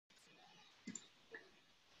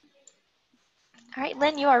All right,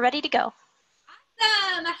 Lynn, you are ready to go.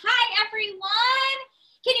 Awesome. Hi, everyone.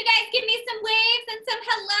 Can you guys give me some waves and some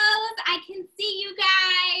hellos? I can see you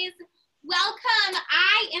guys. Welcome.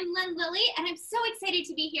 I am Lynn Lilly, and I'm so excited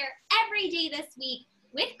to be here every day this week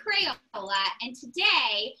with Crayola. And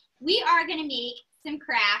today, we are going to make some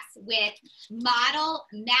crafts with Model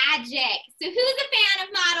Magic. So who's a fan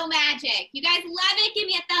of Model Magic? You guys love it? Give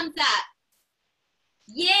me a thumbs up.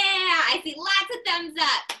 Yeah, I see lots of thumbs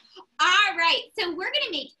up. All right, so we're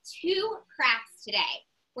gonna make two crafts today.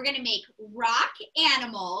 We're gonna make rock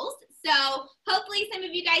animals. So hopefully some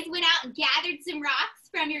of you guys went out and gathered some rocks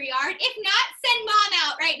from your yard. If not, send mom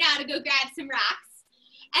out right now to go grab some rocks.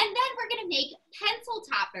 And then we're gonna make pencil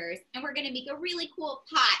toppers, and we're gonna make a really cool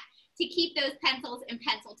pot to keep those pencils and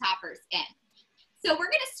pencil toppers in. So we're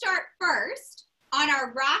gonna start first on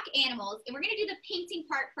our rock animals, and we're gonna do the painting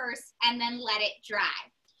part first and then let it dry.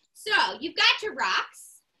 So you've got your rocks.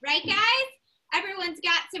 Right, guys? Everyone's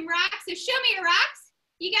got some rocks, so show me your rocks.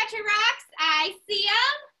 You got your rocks? I see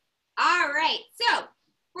them. All right, so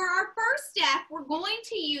for our first step, we're going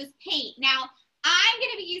to use paint. Now, I'm going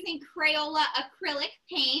to be using Crayola acrylic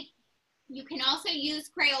paint. You can also use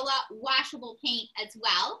Crayola washable paint as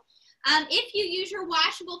well. If you use your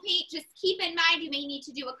washable paint, just keep in mind you may need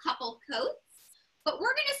to do a couple coats. But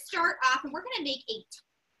we're going to start off, and we're going to make a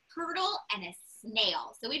turtle and a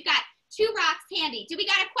snail. So we've got two rocks handy. Do we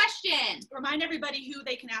got a question? Remind everybody who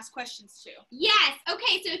they can ask questions to. Yes.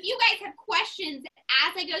 Okay, so if you guys have questions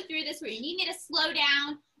as I go through this, where you need me to slow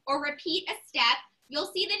down or repeat a step,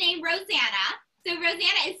 you'll see the name Rosanna. So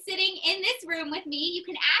Rosanna is sitting in this room with me. You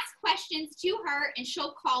can ask questions to her, and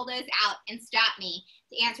she'll call those out and stop me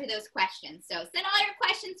to answer those questions. So send all your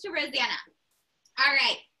questions to Rosanna. All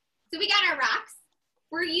right, so we got our rocks.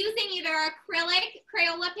 We're using either acrylic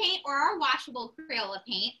Crayola paint or our washable Crayola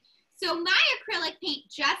paint. So my acrylic paint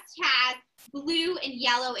just has blue and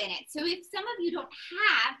yellow in it. So if some of you don't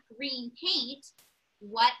have green paint,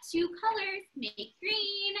 what two colors make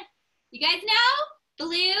green? You guys know?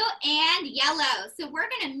 Blue and yellow. So we're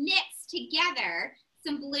gonna mix together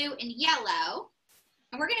some blue and yellow,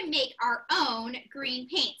 and we're gonna make our own green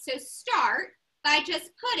paint. So start by just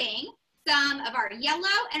putting some of our yellow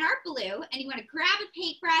and our blue, and you wanna grab a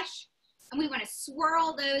paintbrush, and we wanna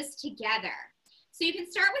swirl those together. So you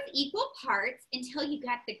can start with equal parts until you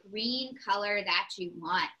got the green color that you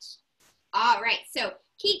want. All right, so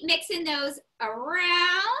keep mixing those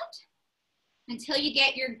around until you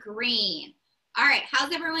get your green. All right,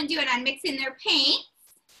 how's everyone doing on mixing their paints?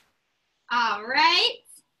 All right.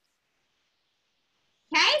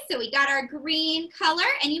 Okay, so we got our green color,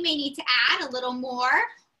 and you may need to add a little more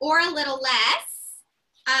or a little less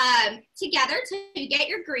together to get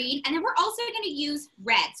your green. And then we're also going to use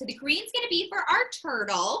red. So the green's going to be for our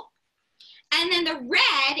turtle, and then the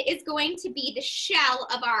red is going to be the shell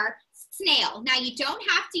of our snail. Now you don't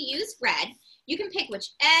have to use red. You can pick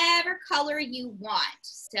whichever color you want.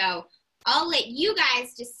 So I'll let you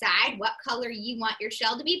guys decide what color you want your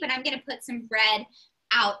shell to be, but I'm going to put some red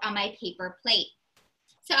out on my paper plate.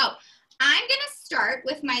 So I'm going to start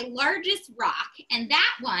with my largest rock, and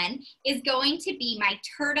that one is going to be my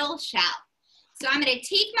turtle shell. So I'm going to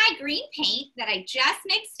take my green paint that I just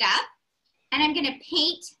mixed up, and I'm going to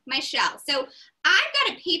paint my shell. So I've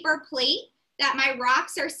got a paper plate that my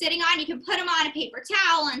rocks are sitting on. You can put them on a paper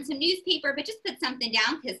towel and some newspaper, but just put something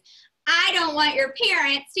down, because I don't want your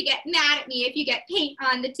parents to get mad at me if you get paint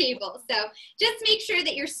on the table. So just make sure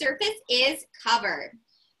that your surface is covered.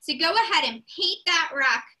 So go ahead and paint that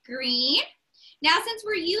rock green. Now, since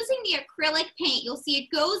we're using the acrylic paint, you'll see it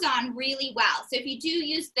goes on really well. So if you do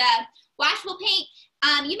use the washable paint,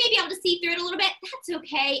 you may be able to see through it a little bit. That's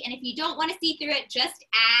okay. And if you don't want to see through it, just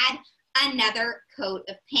add another coat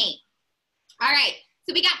of paint. All right,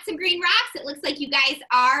 so we got some green rocks. It looks like you guys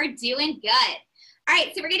are doing good. All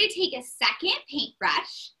right, so we're going to take a second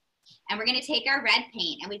paintbrush, and we're going to take our red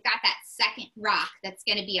paint, and we've got that second rock that's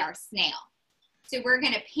going to be our snail. So we're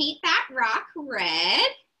going to paint that rock red,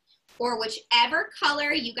 or whichever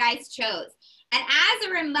color you guys chose. And as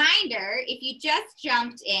a reminder, if you just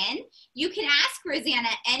jumped in, you can ask Rosanna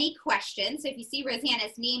any questions. So if you see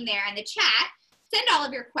Rosanna's name there in the chat, send all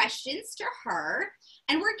of your questions to her.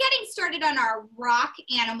 And we're getting started on our rock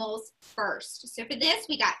animals first. So for this,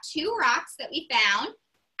 we got two rocks that we found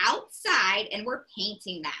outside, and we're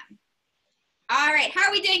painting them. All right, how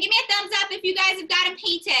are we doing? Give me a thumbs up if you guys have got them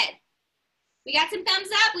painted. We got some thumbs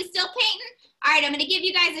up. We still painting? All right, I'm going to give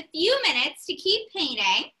you guys a few minutes to keep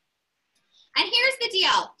painting. And here's the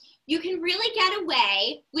deal. You can really get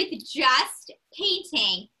away with just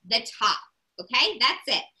painting the top, okay?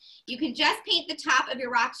 That's it. You can just paint the top of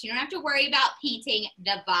your rocks. You don't have to worry about painting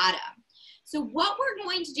the bottom. So what we're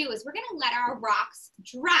going to do is we're going to let our rocks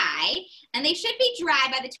dry, and they should be dry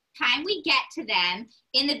by the time we get to them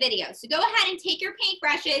in the video. So go ahead and take your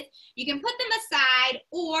paintbrushes. You can put them aside,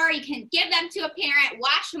 or you can give them to a parent,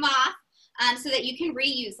 wash them off so that you can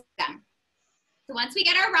reuse them. So once we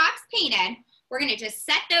get our rocks painted, we're going to just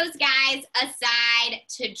set those guys aside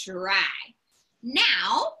to dry.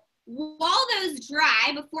 Now, while those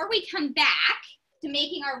dry, before we come back to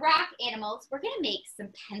making our rock animals, we're going to make some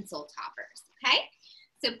pencil toppers, okay?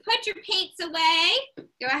 So put your paints away.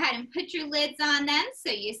 Go ahead and put your lids on them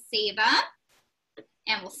so you save them.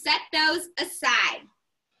 And we'll set those aside.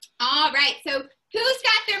 All right, so who's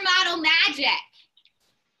got their model magic?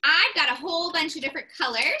 I've got a whole bunch of different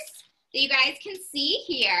colors that you guys can see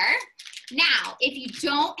here. Now, if you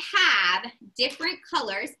don't have different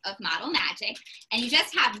colors of Model Magic and you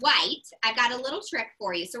just have white, I've got a little trick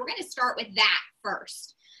for you. So we're going to start with that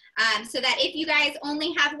first. So that if you guys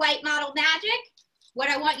only have white Model Magic, what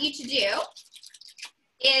I want you to do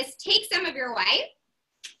is take some of your white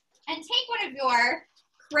and take one of your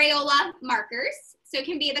Crayola markers. So it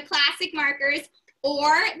can be the classic markers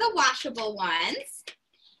or the washable ones.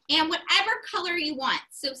 And whatever color you want.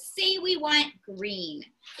 So say we want green,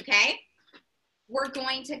 okay? We're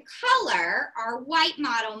going to color our white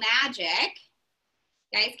Model Magic.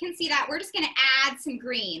 You guys can see that. We're just going to add some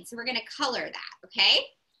green. So we're going to color that, okay?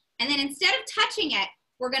 And then instead of touching it,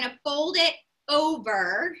 we're going to fold it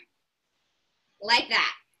over like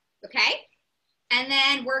that, okay? And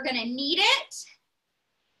then we're going to knead it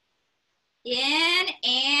in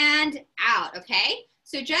and out, okay?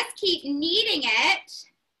 So just keep kneading it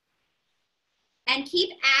and keep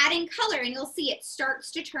adding color, and you'll see it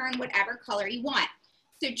starts to turn whatever color you want.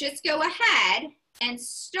 So just go ahead and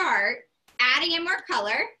start adding in more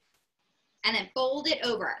color and then fold it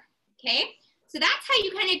over, okay? So that's how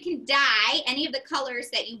you kind of can dye any of the colors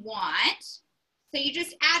that you want. So you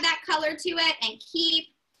just add that color to it and keep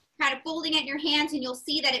kind of folding it in your hands, and you'll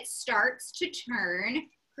see that it starts to turn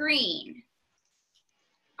green.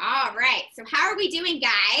 All right, so how are we doing,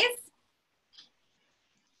 guys?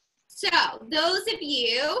 So those of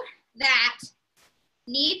you that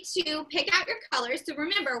need to pick out your colors, so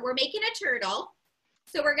remember, we're making a turtle.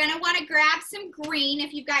 So we're gonna wanna grab some green.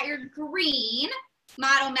 If you've got your green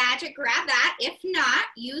Model Magic, grab that. If not,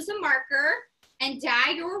 use a marker and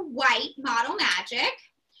dye your white Model Magic.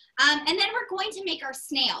 And then we're going to make our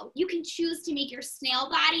snail. You can choose to make your snail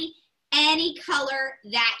body any color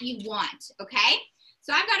that you want, okay?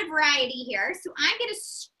 So I've got a variety here. So I'm gonna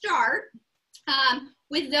start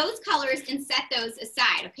with those colors and set those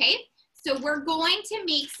aside, okay? So we're going to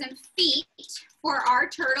make some feet for our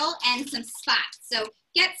turtle and some spots. So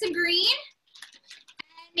get some green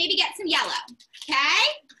and maybe get some yellow, okay?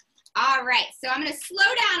 All right, so I'm gonna slow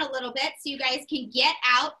down a little bit so you guys can get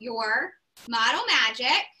out your Model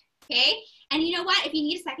Magic, okay? And you know what? If you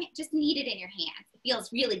need a second, just knead it in your hands. It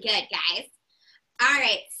feels really good, guys. All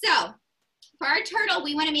right, so for our turtle,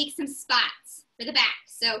 we wanna make some spots for the back.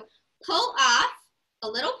 So pull off a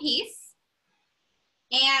little piece,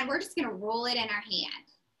 and we're just gonna roll it in our hand,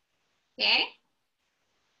 okay?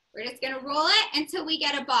 We're just gonna roll it until we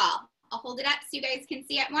get a ball. I'll hold it up so you guys can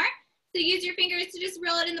see it more. So use your fingers to just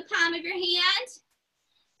roll it in the palm of your hand,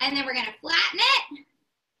 and then we're gonna flatten it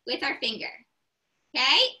with our finger,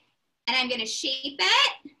 okay? And I'm gonna shape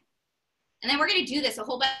it, and then we're gonna do this a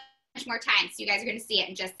whole bunch more times, so you guys are gonna see it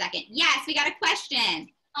in just a second. Yes, we got a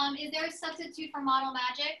question. Is there a substitute for Model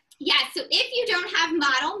Magic? Yeah, so if you don't have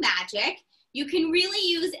Model Magic, you can really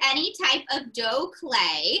use any type of dough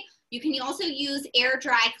clay. You can also use air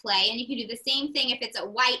dry clay, and you can do the same thing if it's a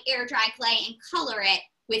white air dry clay and color it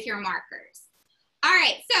with your markers. All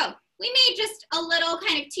right, so we made just a little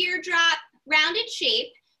kind of teardrop rounded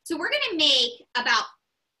shape. So we're gonna make about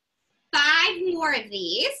 5 more of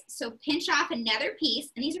these. So pinch off another piece,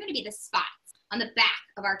 and these are gonna be the spots on the back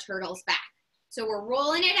of our turtle's back. So we're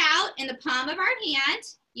rolling it out in the palm of our hand,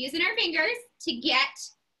 using our fingers to get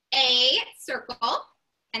a circle,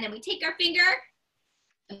 and then we take our finger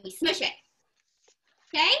and we smush it,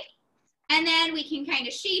 okay? And then we can kind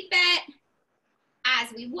of shape it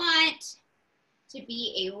as we want to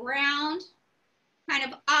be a round, kind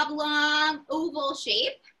of oblong, oval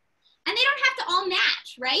shape. And they don't have to all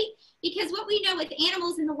match, right? Because what we know with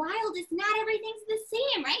animals in the wild is not everything's the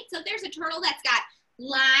same, right? So if there's a turtle that's got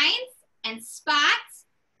lines and spots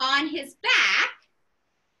on his back,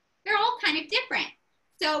 they're all kind of different.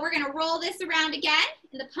 So we're gonna roll this around again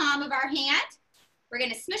in the palm of our hand. We're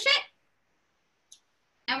gonna smush it,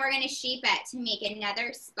 and we're gonna shape it to make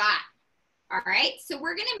another spot. All right, so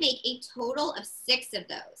we're gonna make a total of 6 of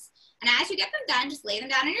those. And as you get them done, just lay them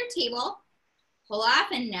down on your table, pull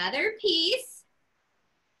off another piece,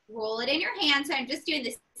 roll it in your hand. So I'm just doing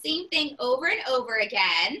the same thing over and over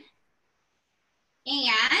again.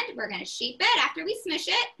 And we're gonna shape it after we smush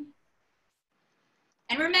it.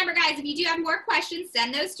 And remember guys, if you do have more questions,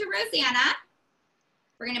 send those to Rosanna.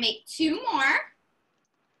 We're gonna make 2 more.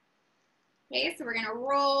 Okay, so we're gonna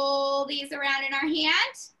roll these around in our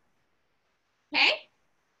hand. Okay,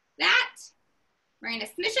 that. We're gonna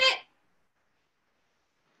smush it.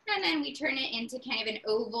 And then we turn it into kind of an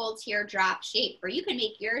oval teardrop shape, or you can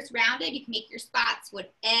make yours rounded. You can make your spots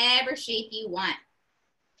whatever shape you want.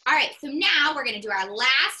 All right, so now we're gonna do our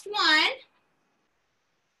last one.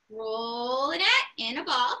 Rolling it in a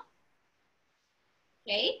ball.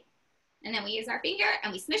 Okay, and then we use our finger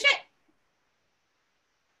and we smush it.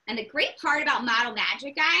 And the great part about Model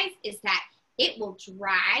Magic, guys, is that it will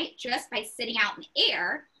dry just by sitting out in the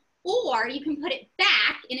air, or you can put it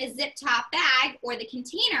back in a zip top bag or the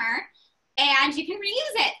container and you can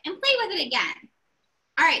reuse it and play with it again.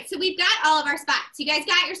 All right, so we've got all of our spots. You guys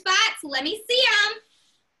got your spots? Let me see them.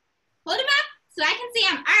 Hold them up so I can see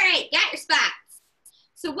them. All right, got your spots.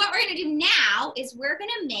 So what we're gonna do now is we're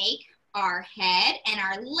gonna make our head and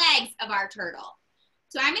our legs of our turtle.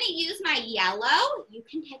 So I'm gonna use my yellow. You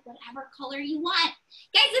can pick whatever color you want.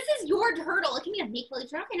 Guys, this is your turtle. It can be a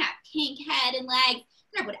make-believe turtle. It can have pink head and legs.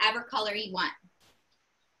 You can have whatever color you want.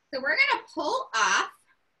 So we're gonna pull off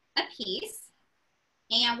a piece.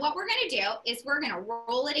 And what we're gonna do is we're gonna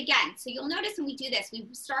roll it again. So you'll notice when we do this, we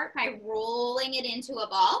start by rolling it into a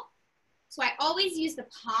ball. So I always use the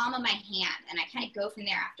palm of my hand and I kind of go from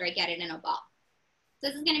there after I get it in a ball. So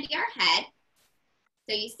this is gonna be our head.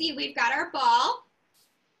 So you see we've got our ball.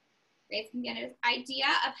 You guys can get an idea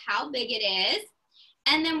of how big it is.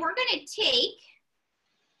 And then we're gonna take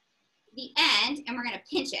the end and we're gonna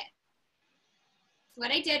pinch it. So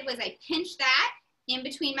what I did was I pinched that in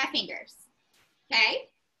between my fingers, okay?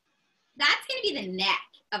 That's gonna be the neck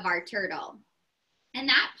of our turtle. And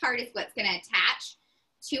that part is what's gonna attach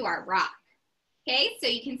to our rock. Okay, so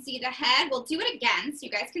you can see the head. We'll do it again so you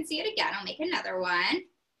guys can see it again. I'll make another one.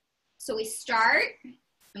 So we start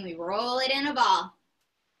and we roll it in a ball.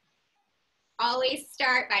 Always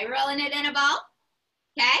start by rolling it in a ball,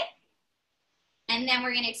 okay? And then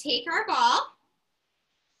we're gonna take our ball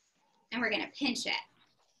and we're gonna pinch it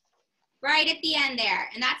right at the end there.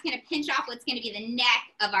 And that's gonna pinch off what's gonna be the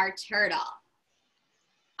neck of our turtle.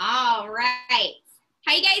 All right,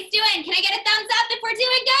 how you guys doing? Can I get a thumbs up if we're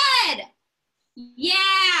doing good?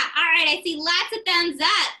 Yeah, all right, I see lots of thumbs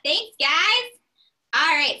up. Thanks, guys.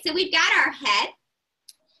 All right, so we've got our head.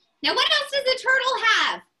 Now, what else does a turtle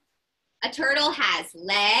have? A turtle has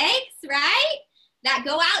legs, right? That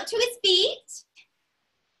go out to its feet,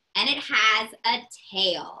 and it has a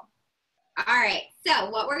tail. All right, so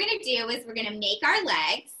what we're gonna do is we're gonna make our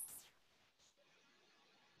legs.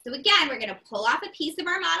 So again, we're gonna pull off a piece of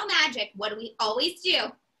our Model Magic. What do we always do?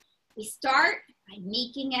 We start by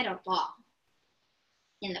making it a ball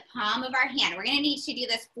in the palm of our hand. We're gonna need to do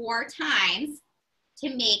this 4 times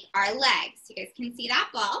to make our legs. You guys can see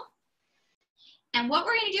that ball. And what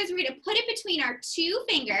we're gonna do is we're gonna put it between our 2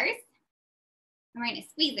 fingers and we're gonna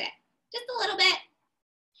squeeze it just a little bit.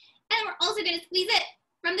 And then we're also gonna squeeze it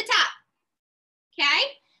from the top,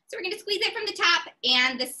 okay? So we're gonna squeeze it from the top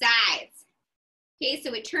and the sides. Okay,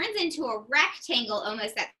 so it turns into a rectangle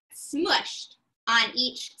almost that's smushed on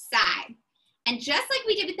each side. And just like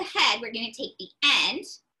we did with the head, we're gonna take the end,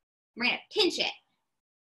 we're gonna pinch it.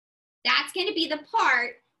 That's gonna be the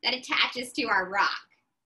part that attaches to our rock.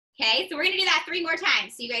 Okay, so we're gonna do that 3 more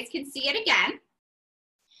times so you guys can see it again.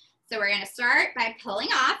 So we're gonna start by pulling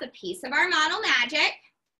off a piece of our Model Magic.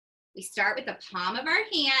 We start with the palm of our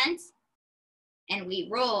hand and we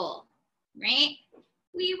roll, right?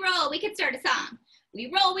 We roll, we could start a song.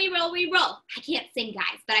 We roll, we roll, we roll. I can't sing,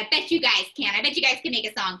 guys, but I bet you guys can. I bet you guys can make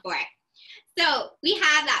a song for it. So we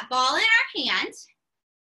have that ball in our hand.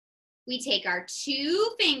 We take our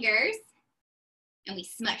 2 fingers and we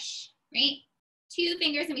smush, right? 2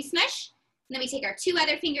 fingers and we smush. And then we take our 2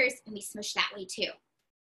 other fingers and we smush that way too.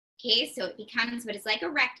 Okay, so it becomes what is like a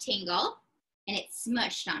rectangle and it's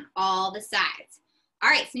smushed on all the sides. All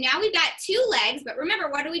right, so now we've got 2 legs, but remember,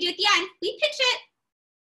 what do we do at the end? We pinch it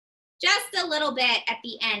just a little bit at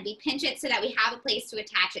the end. We pinch it so that we have a place to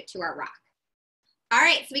attach it to our rock. All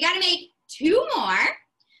right, so we gotta make 2 more.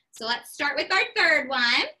 So let's start with our 3rd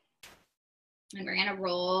one. And we're gonna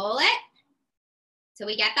roll it. So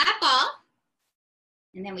we get that ball.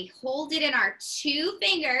 And then we hold it in our 2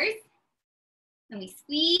 fingers. And we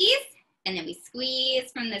squeeze, and then we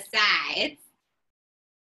squeeze from the sides.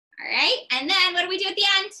 All right, and then what do we do at the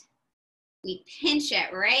end? We pinch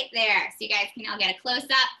it right there. So you guys can all get a close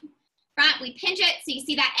up. front, we pinch it, so you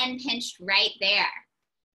see that end pinched right there.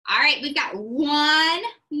 All right, we've got one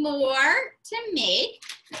more to make.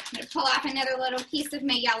 I'm gonna pull off another little piece of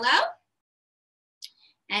my yellow.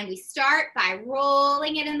 And we start by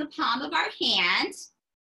rolling it in the palm of our hand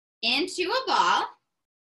into a ball.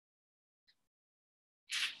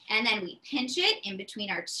 And then we pinch it in between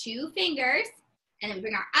our two fingers. And then we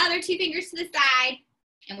bring our other two fingers to the side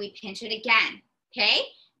and we pinch it again, okay?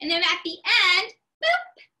 And then at the end,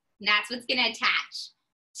 boop, and that's what's gonna attach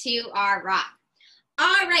to our rock.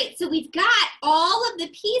 All right, so we've got all of the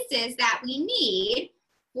pieces that we need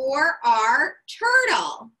for our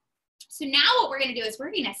turtle. So now what we're gonna do is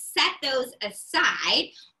we're gonna set those aside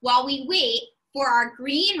while we wait for our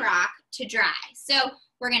green rock to dry. So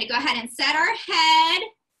we're gonna go ahead and set our head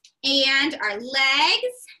and our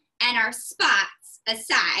legs and our spots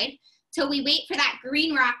aside till we wait for that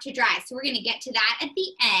green rock to dry. So we're gonna get to that at the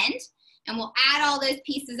end and we'll add all those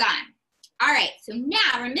pieces on. All right, so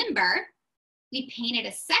now remember, we painted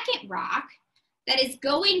a second rock that is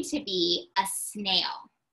going to be a snail.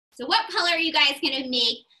 So what color are you guys gonna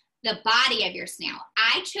make the body of your snail?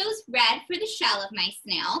 I chose red for the shell of my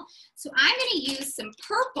snail. So I'm gonna use some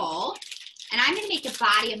purple and I'm gonna make the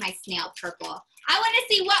body of my snail purple. I wanna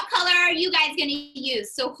see what color are you guys gonna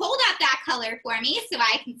use. So hold up that color for me so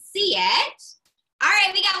I can see it. All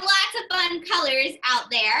right, we got lots of fun colors out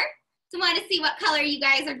there. So I wanna see what color you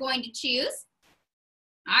guys are going to choose.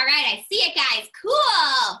 All right, I see it, guys,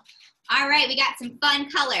 cool. All right, we got some fun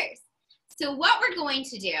colors. So what we're going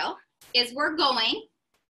to do is we're going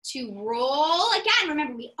to roll, again,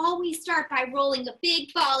 remember we always start by rolling a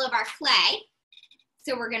big ball of our clay.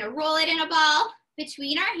 So we're gonna roll it in a ball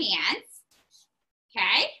between our hands,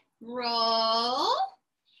 okay? Roll,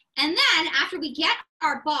 and then after we get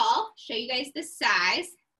our ball, show you guys the size.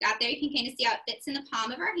 Out there, you can kind of see how it fits in the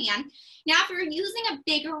palm of our hand. Now, if you're using a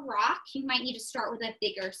bigger rock, you might need to start with a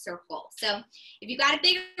bigger circle. So if you've got a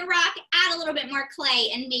bigger rock, add a little bit more clay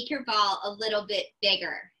and make your ball a little bit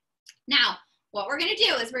bigger. Now, what we're gonna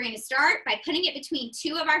do is we're gonna start by putting it between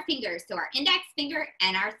two of our fingers, so our index finger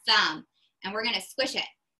and our thumb, and we're gonna squish it,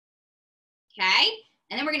 okay?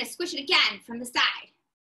 And then we're gonna squish it again from the side.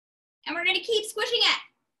 And we're gonna keep squishing it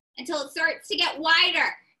until it starts to get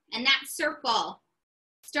wider, and that circle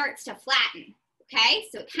starts to flatten, okay?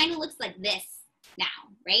 So it kind of looks like this now,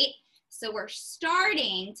 right? So we're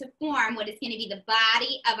starting to form what is gonna be the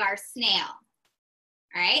body of our snail.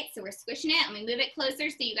 All right, so we're squishing it. Let me move it closer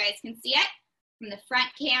so you guys can see it from the front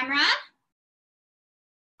camera.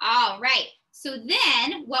 All right, so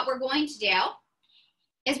then what we're going to do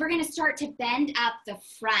is we're gonna start to bend up the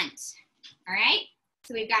front, all right?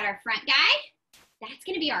 So we've got our front guy, that's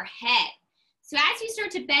gonna be our head. So as you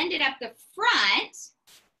start to bend it up the front,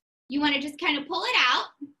 you wanna just kind of pull it out,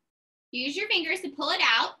 use your fingers to pull it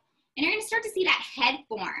out, and you're gonna start to see that head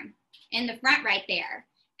form in the front right there.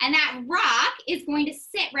 And that rock is going to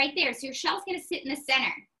sit right there. So your shell's gonna sit in the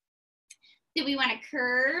center. So we wanna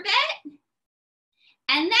curve it,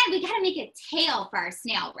 and then we gotta make a tail for our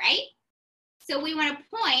snail, right? So we wanna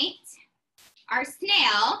point our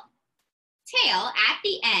snail tail at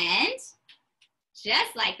the end,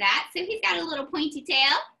 just like that. So he's got a little pointy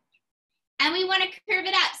tail. And we wanna curve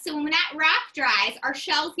it up. So when that rock dries, our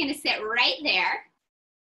shell's gonna sit right there.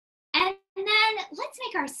 And then let's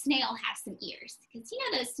make our snail have some ears, because you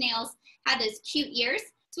know those snails have those cute ears.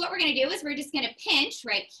 So what we're gonna do is we're just gonna pinch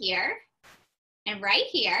right here and right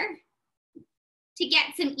here to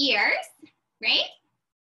get some ears, right?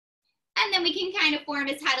 And then we can kind of form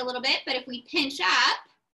his head a little bit, but if we pinch up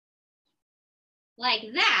like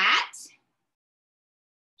that,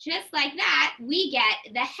 just like that, we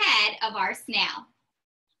get the head of our snail.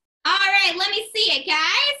 All right, let me see it,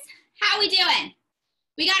 guys. How we doing?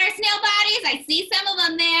 We got our snail bodies. I see some of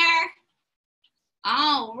them there.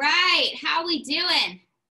 All right, how we doing?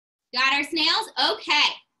 Got our snails? Okay.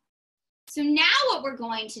 So now what we're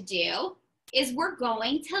going to do is we're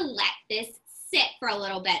going to let this sit for a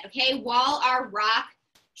little bit, okay, while our rock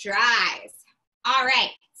dries. All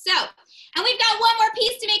right, so, and we've got one more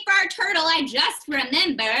piece to make for our turtle. I just remembered.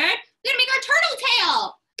 We're gonna make our turtle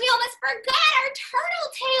tail. We almost forgot our turtle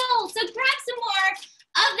tail. So grab some more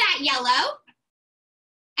of that yellow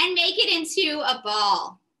and make it into a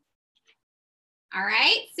ball. All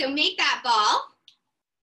right, so make that ball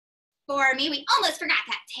for me. We almost forgot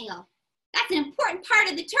that tail. That's an important part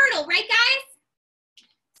of the turtle, right, guys?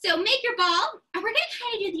 So make your ball, and we're gonna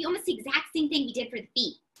kind of do almost the exact same thing we did for the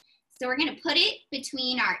feet. So we're gonna put it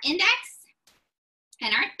between our index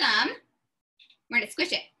and our thumb. We're gonna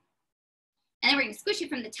squish it. And then we're gonna squish it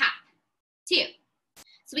from the top, too.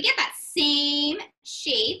 So we get that same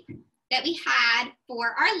shape that we had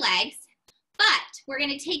for our legs, but we're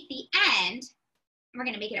gonna take the end and we're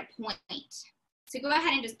gonna make it a point. So go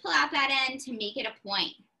ahead and just pull out that end to make it a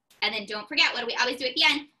point. And then don't forget, what do we always do at the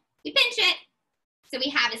end? We pinch it. So we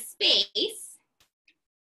have a space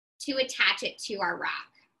to attach it to our rock.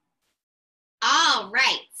 All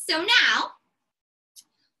right, so now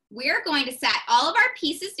we're going to set all of our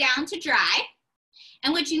pieces down to dry.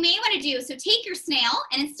 And what you may want to do, so take your snail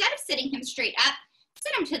and instead of sitting him straight up,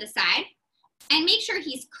 sit him to the side and make sure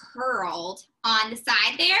he's curled on the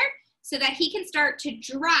side there so that he can start to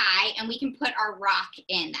dry and we can put our rock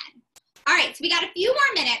in then. All right, so we got a few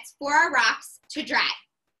more minutes for our rocks to dry.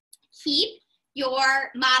 Keep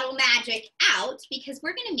your model magic out because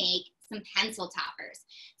we're gonna make some pencil toppers.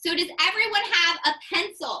 So does everyone have a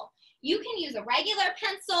pencil? You can use a regular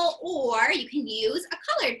pencil or you can use a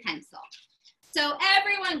colored pencil. So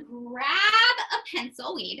everyone grab a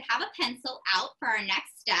pencil. We need to have a pencil out for our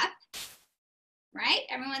next step, right?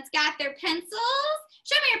 Everyone's got their pencils.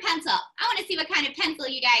 Show me your pencil. I wanna see what kind of pencil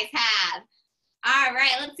you guys have. All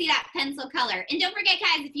right, let's see that pencil color. And don't forget,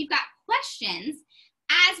 guys, if you've got questions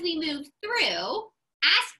as we move through,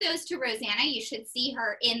 ask those to Rosanna. You should see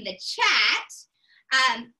her in the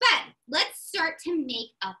chat. But let's start to make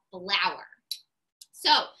a flower.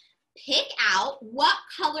 So pick out what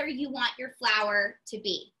color you want your flower to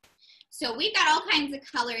be. So we've got all kinds of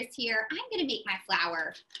colors here. I'm gonna make my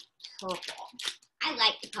flower purple. I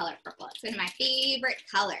like the color purple. It's one of my favorite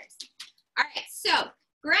colors. All right, so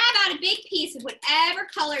grab out a big piece of whatever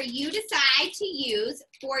color you decide to use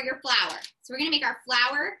for your flower. So we're gonna make our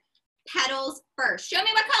flower petals first. Show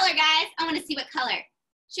me what color, guys. I wanna see what color.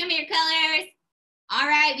 Show me your colors. All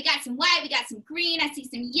right, we got some white, we got some green. I see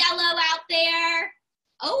some yellow out there.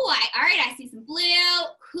 Oh, all right, I see some blue.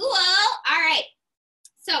 Cool, all right.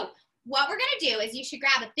 So what we're gonna do is you should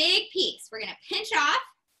grab a big piece. We're gonna pinch off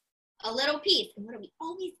a little piece. And what do we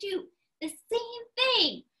always do? The same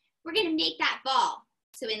thing. We're gonna make that ball.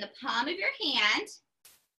 So in the palm of your hand,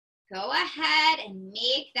 go ahead and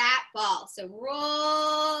make that ball. So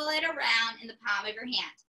roll it around in the palm of your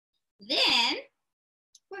hand. Then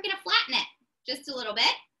we're gonna flatten it just a little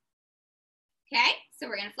bit. Okay, so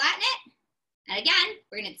we're gonna flatten it. And again,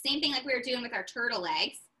 we're gonna do the same thing like we were doing with our turtle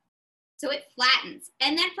legs. So it flattens.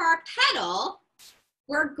 And then for our petal,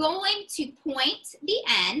 we're going to point the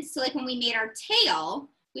end. So like when we made our tail,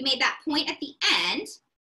 we made that point at the end.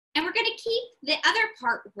 And we're gonna keep the other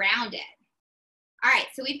part rounded. All right,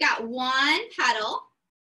 so we've got one petal.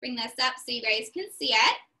 Bring this up so you guys can see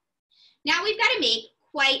it. Now we've gotta make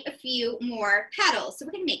quite a few more petals. So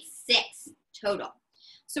we're gonna make 6 total.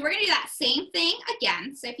 So we're gonna do that same thing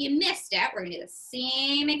again. So if you missed it, we're gonna do the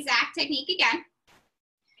same exact technique again.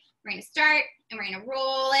 We're gonna start and we're gonna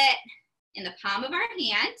roll it in the palm of our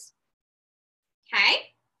hand,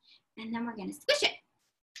 okay? And then we're gonna squish it.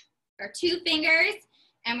 Our 2 fingers,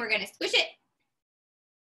 and we're gonna squish it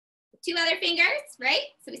with 2 other fingers, right?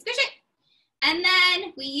 So we squish it. And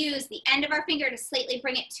then we use the end of our finger to slightly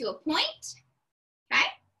bring it to a point, okay?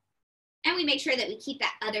 And we make sure that we keep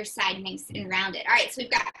that other side nice and rounded. All right, so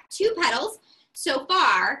we've got 2 petals so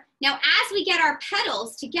far. Now, as we get our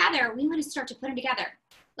petals together, we wanna start to put them together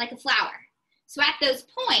like a flower. So at those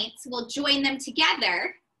points, we'll join them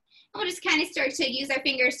together. And we'll just kind of start to use our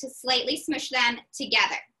fingers to slightly smush them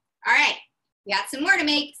together. All right. We got some more to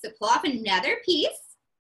make, so pull off another piece.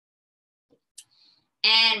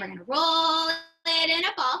 And we're gonna roll it in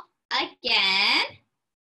a ball again,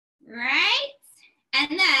 right?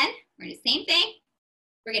 And then we're gonna do the same thing.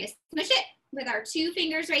 We're gonna smush it with our 2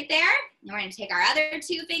 fingers right there. And we're gonna take our other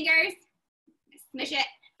 2 fingers, smush it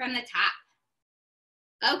from the top.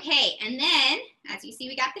 Okay, and then, as you see,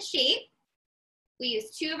 we got the shape. We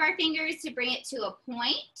use 2 of our fingers to bring it to a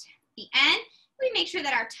point, the end. We make sure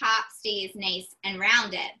that our top stays nice and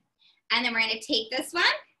rounded. And then we're gonna take this one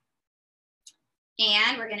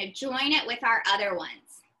and we're gonna join it with our other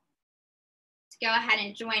ones. To go ahead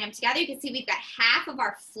and join them together, you can see we've got half of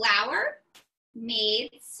our flower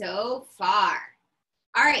made so far.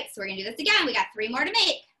 All right, so we're gonna do this again. We got 3 more to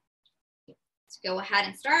make. Let's go ahead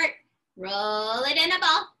and start. Roll it in a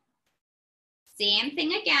ball. Same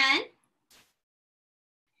thing again.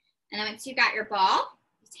 And then once you got your ball,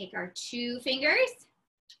 take our 2 fingers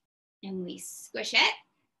and we squish it.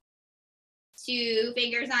 2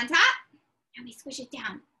 fingers on top and we squish it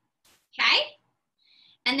down, okay?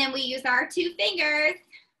 And then we use our 2 fingers.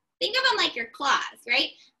 Think of them like your claws,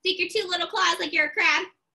 right? Take your 2 little claws like you're a crab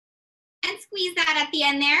and squeeze that at the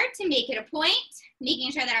end there to make it a point,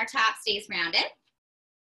 making sure that our top stays rounded.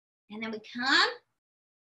 And then we come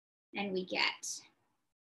and we get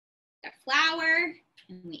the flower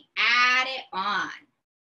and we add it on.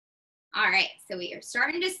 All right, so we are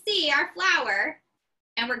starting to see our flower,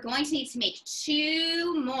 and we're going to need to make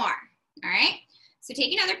 2 more. All right, so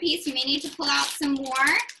take another piece. You may need to pull out some more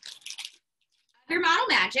of your Model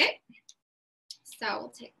Magic. So we'll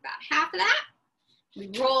take about half of that.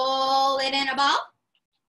 We roll it in a ball,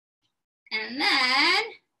 and then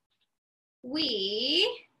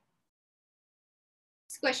we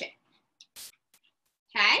squish it.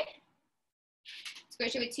 Okay,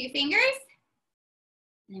 squish it with 2 fingers.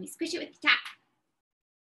 And then we squish it with the top.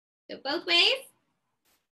 So both ways.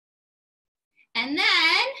 And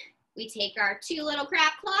then we take our 2 little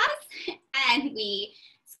crab claws and we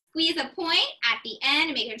squeeze a point at the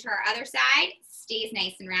end, making sure our other side stays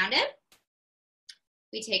nice and rounded.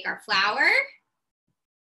 We take our flower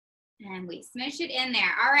and we smush it in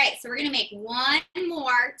there. All right, so we're gonna make 1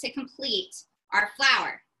 more to complete our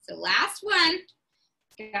flower. So last one,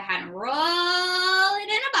 go ahead and roll it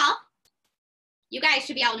in a ball. You guys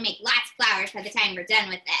should be able to make lots of flowers by the time we're done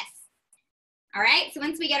with this. All right, so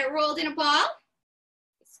once we get it rolled in a ball,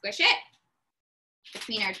 we squish it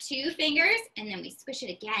between our 2 fingers, and then we squish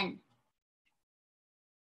it again.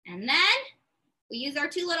 And then we use our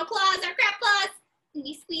 2 little claws, our crab claws, and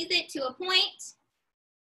we squeeze it to a point,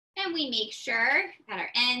 and we make sure that our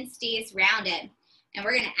end stays rounded. And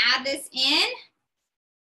we're gonna add this in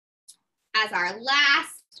as our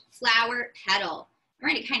last flower petal. We're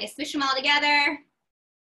gonna kind of smush them all together,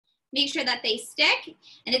 make sure that they stick,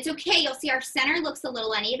 and it's okay, you'll see our center looks a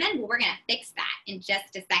little uneven, but we're gonna fix that in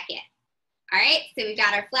just a second. All right, so we've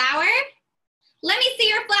got our flower. Let me see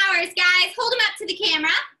your flowers, guys. Hold them up to the camera.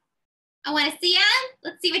 I wanna see them.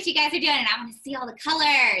 Let's see what you guys are doing, and I wanna see all the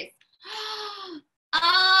colors.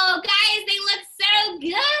 Oh, guys, they look so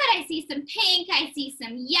good. I see some pink, I see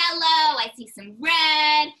some yellow, I see some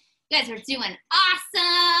red. You guys are doing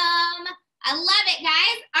awesome. I love it,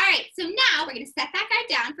 guys. All right, so now we're gonna set that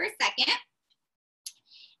guy down for a second.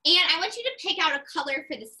 And I want you to pick out a color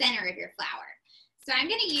for the center of your flower. So I'm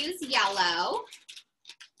gonna use yellow.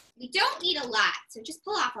 We don't need a lot, so just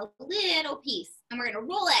pull off a little piece and we're gonna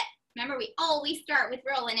roll it. Remember, we always start with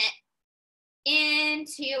rolling it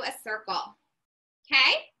into a circle,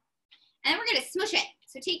 okay? And then we're gonna smush it.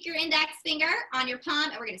 So take your index finger on your palm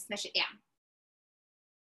and we're gonna smush it down,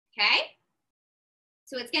 okay?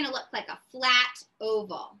 So it's gonna look like a flat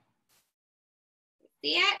oval.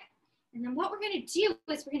 See it? And then what we're gonna do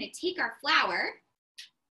is we're gonna take our flower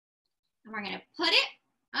and we're gonna put it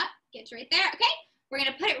up, get right there, okay? We're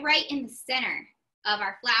gonna put it right in the center of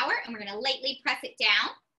our flower and we're gonna lightly press it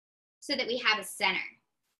down so that we have a center,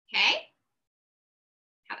 okay?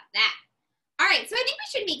 How about that? All right, so I think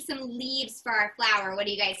we should make some leaves for our flower. What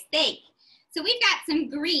do you guys think? So we've got some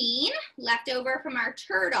green left over from our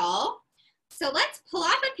turtle. So let's pull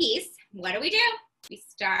off a piece. What do? We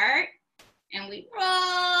start and we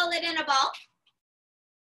roll it in a ball,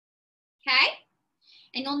 okay?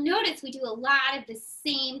 And you'll notice we do a lot of the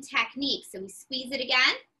same technique. So we squeeze it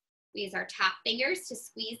again. We use our top fingers to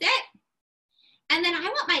squeeze it. And then I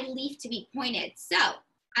want my leaf to be pointed. So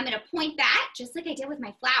I'm gonna point that just like I did with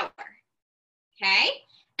my flower, okay?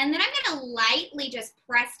 And then I'm gonna lightly just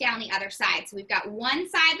press down the other side. So we've got one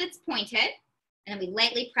side that's pointed, and then we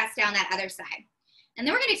lightly press down that other side. And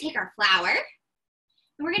then we're gonna take our flower,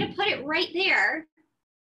 and we're gonna put it right there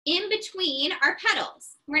in between our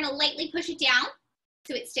petals. We're gonna lightly push it down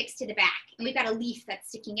so it sticks to the back. And we've got a leaf that's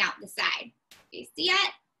sticking out the side. Do you see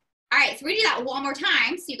it? All right, so we're gonna do that one more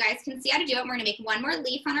time so you guys can see how to do it. We're gonna make one more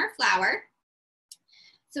leaf on our flower.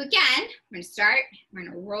 So again, we're gonna start, we're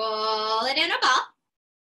gonna roll it in a ball.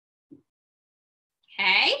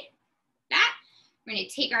 Okay, that. We're gonna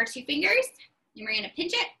take our 2 fingers and we're gonna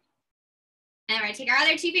pinch it. And we're gonna take our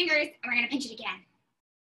other 2 fingers and we're gonna pinch it again.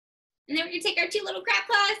 And then we're gonna take our 2 little crab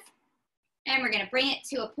claws and we're gonna bring it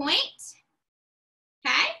to a point.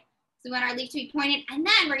 Okay, so we want our leaf to be pointed. And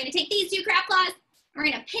then we're gonna take these 2 crab claws and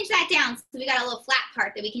we're gonna pinch that down so we got a little flat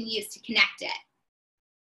part that we can use to connect it.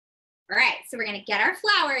 All right, so we're gonna get our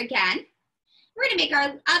flower again. We're gonna make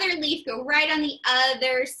our other leaf go right on the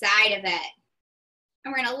other side of it.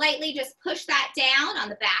 And we're gonna lightly just push that down on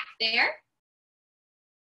the back there.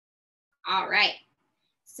 All right,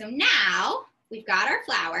 so now we've got our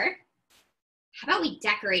flower. How about we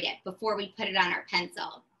decorate it before we put it on our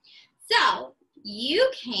pencil? So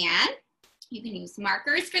you can use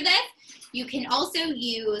markers for this. You can also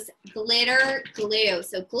use glitter glue.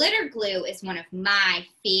 So glitter glue is one of my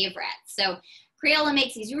favorites. So Crayola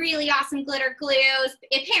makes these really awesome glitter glues.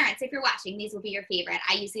 Parents, if you're watching, these will be your favorite.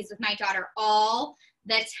 I use these with my daughter all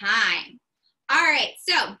the time. All right,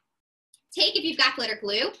 so take if you've got glitter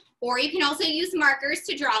glue, or you can also use markers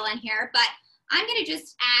to draw on here, but I'm gonna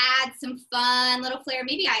just add some fun little flair.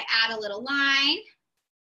 Maybe I add a little line.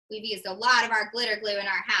 We've used a lot of our glitter glue in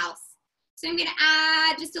our house. So I'm gonna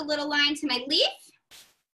add just a little line to my leaf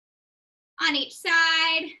on each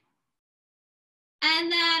side.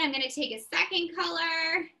 And then I'm gonna take a second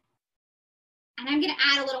color and I'm gonna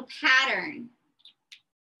add a little pattern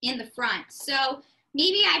in the front. So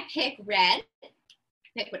maybe I pick red,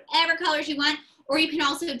 pick whatever colors you want, or you can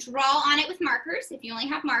also draw on it with markers if you only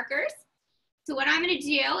have markers. So what I'm gonna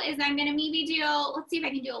do is I'm gonna maybe do, let's see if I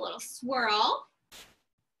can do a little swirl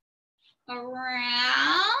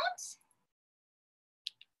around.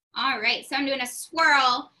 All right, so I'm doing a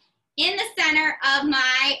swirl in the center of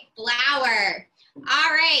my flower. All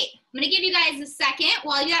right, I'm gonna give you guys a second.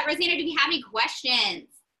 While you do that, Rosanna, do you have any questions?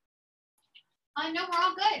 No, we're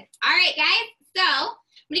all good. All right, guys, so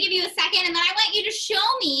I'm gonna give you a second and then I want you to show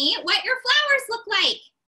me what your flowers look like.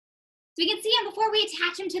 So we can see them before we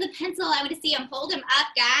attach them to the pencil. I want to see them. Hold them up,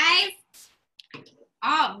 guys.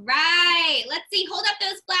 All right, let's see, hold up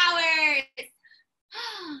those flowers.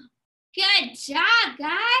 Good job,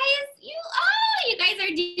 guys. You guys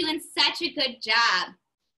are doing such a good job.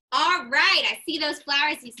 All right, I see those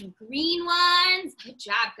flowers. I see some green ones. Good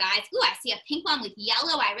job, guys. Ooh, I see a pink one with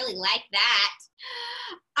yellow. I really like that.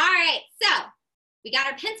 All right, so we got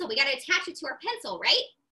our pencil. We got to attach it to our pencil, right?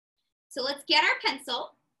 So let's get our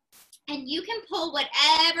pencil, and you can pull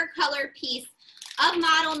whatever color piece of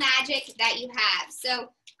Model Magic that you have.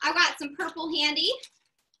 So I got some purple handy.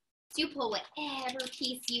 So you pull whatever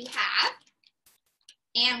piece you have.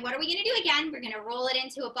 And what are we gonna do again? We're gonna roll it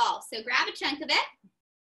into a ball. So grab a chunk of it,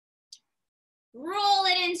 roll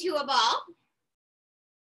it into a ball.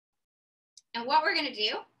 And what we're gonna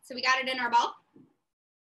do, so we got it in our ball.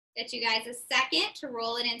 Get you guys a second to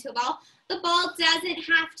roll it into a ball. The ball doesn't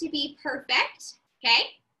have to be perfect,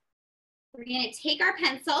 okay? We're gonna take our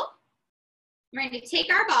pencil, we're gonna take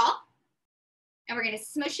our ball, and we're gonna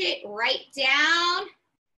smush it right down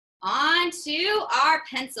onto our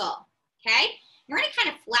pencil, okay? We're gonna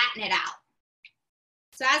kind of flatten it out.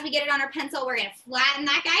 So as we get it on our pencil, we're gonna flatten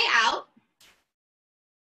that guy out.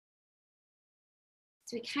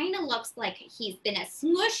 So he kind of looks like he's been a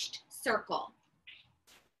smushed circle,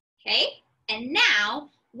 okay? And now,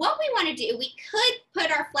 what we wanna do, we could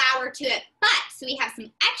put our flower to it, but so we have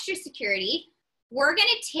some extra security, we're gonna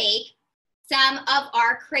take some of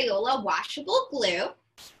our Crayola washable glue,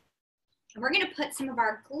 and we're gonna put some of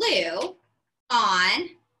our glue on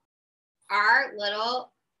our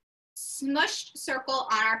little smushed circle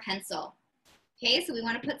on our pencil. Okay, so we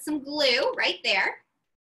wanna put some glue right there.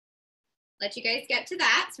 Let you guys get to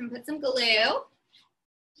that. So I'm gonna put some glue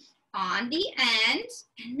on the end.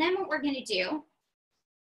 And then what we're gonna do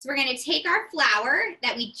is we're gonna take our flower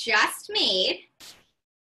that we just made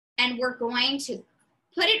and we're going to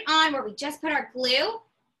put it on where we just put our glue,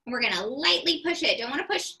 and we're gonna lightly push it. Don't wanna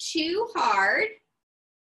push too hard,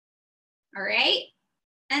 all right?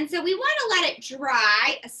 And so we wanna let it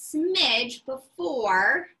dry a smidge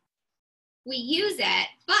before we use it,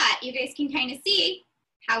 but you guys can kind of see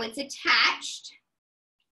how it's attached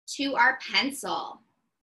to our pencil.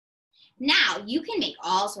 Now, you can make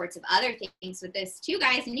all sorts of other things with this too,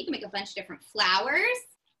 guys, and you can make a bunch of different flowers.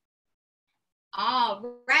 All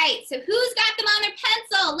right, so who's got them on their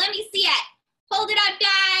pencil? Let me see it. Hold it up,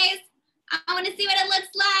 guys. I wanna see what it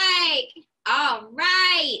looks like. All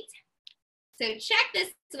right, so check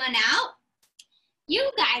this one out. You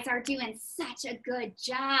guys are doing such a good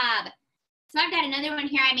job. So I've got another one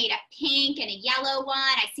here. I made a pink and a yellow one.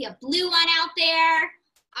 I see a blue one out there.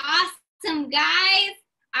 Awesome, guys.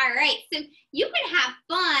 All right, so you can have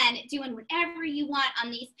fun doing whatever you want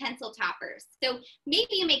on these pencil toppers. So maybe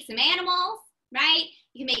you make some animals, right?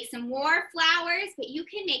 You can make some more flowers, but you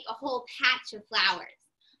can make a whole patch of flowers.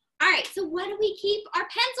 All right, so what do we keep our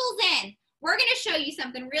pencils in? We're gonna show you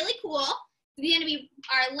something really cool. It's gonna be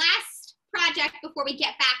our last project before we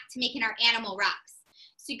get back to making our animal rocks.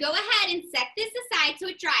 So go ahead and set this aside so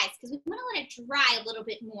it dries, because we wanna let it dry a little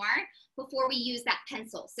bit more before we use that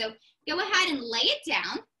pencil. So go ahead and lay it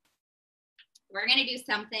down. We're gonna do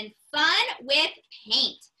something fun with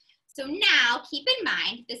paint. So now, keep in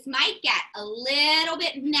mind, this might get a little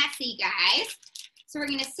bit messy, guys. So we're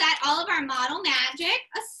gonna set all of our Model Magic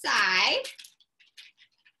aside.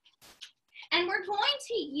 And we're going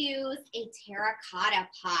to use a terracotta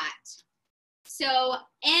pot. So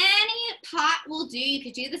any pot will do. You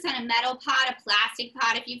could do this on a metal pot, a plastic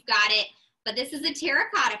pot if you've got it, but this is a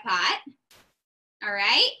terracotta pot, all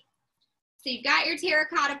right? So you've got your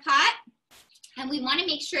terracotta pot, and we wanna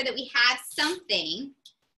make sure that we have something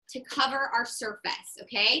to cover our surface,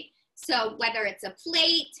 okay? So whether it's a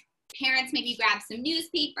plate, parents maybe grab some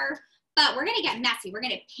newspaper, but we're gonna get messy. We're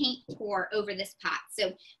gonna paint pour over this pot.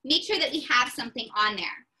 So make sure that we have something on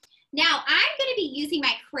there. Now I'm gonna be using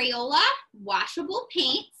my Crayola washable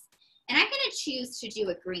paints, and I'm gonna choose to do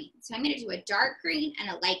a green. So I'm gonna do a dark green and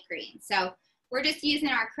a light green. So we're just using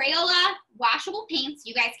our Crayola washable paints.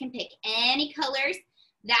 You guys can pick any colors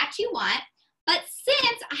that you want. But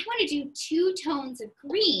since I want to do 2 tones of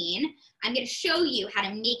green, I'm going to show you how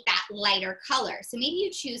to make that lighter color. So maybe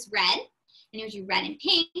you choose red, and you do red and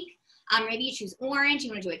pink. Maybe you choose orange.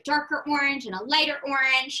 You want to do a darker orange and a lighter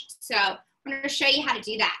orange. So I'm going to show you how to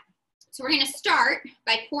do that. So we're going to start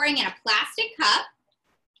by pouring in a plastic cup.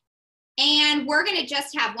 And we're going to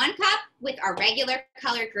just have 1 cup with our regular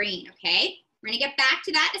color green, okay? We're gonna get back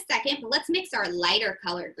to that in a second, but let's mix our lighter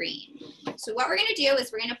color green. So what we're gonna do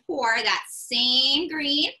is we're gonna pour that same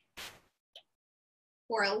green,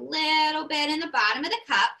 pour a little bit in the bottom of the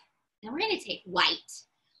cup, and we're gonna take white.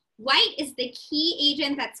 White is the key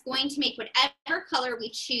agent that's going to make whatever color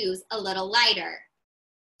we choose a little lighter.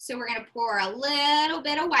 So we're gonna pour a little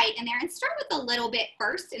bit of white in there and start with a little bit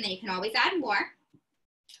first, and then you can always add more.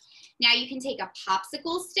 Now you can take a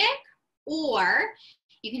popsicle stick, or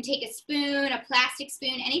you can take a spoon, a plastic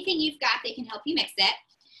spoon, anything you've got that can help you mix it.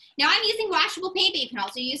 Now I'm using washable paint, but you can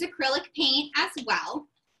also use acrylic paint as well.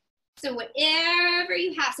 So whatever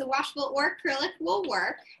you have, so washable or acrylic will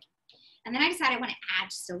work. And then I decided I want to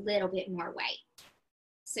add just a little bit more white.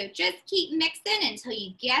 So just keep mixing until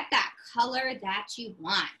you get that color that you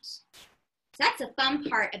want. So that's the fun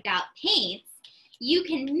part about paints. You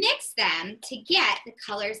can mix them to get the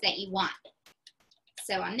colors that you want.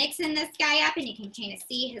 So I'm mixing this guy up, and you can kind of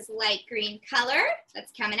see his light green color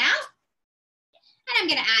that's coming out. And I'm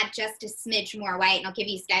gonna add just a smidge more white, and I'll give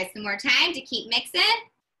you guys some more time to keep mixing.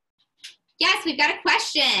 Yes, we've got a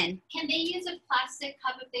question. Can they use a plastic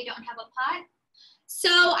cup if they don't have a pot? So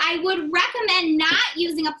I would recommend not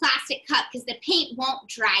using a plastic cup because the paint won't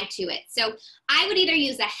dry to it. So I would either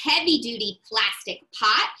use a heavy duty plastic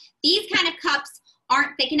pot. These kind of cups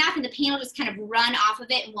aren't thick enough, and the paint will just kind of run off of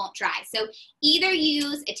it and won't dry. So either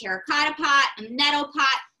use a terracotta pot, a metal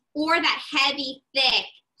pot, or that heavy, thick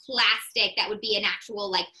plastic that would be an actual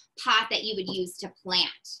like pot that you would use to plant.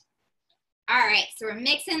 All right, so we're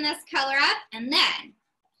mixing this color up, and then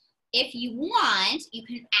if you want, you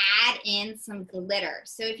can add in some glitter.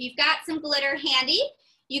 So if you've got some glitter handy,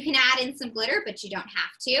 you can add in some glitter, but you don't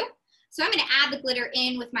have to. So I'm gonna add the glitter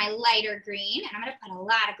in with my lighter green, and I'm gonna put a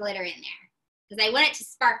lot of glitter in there, because I want it to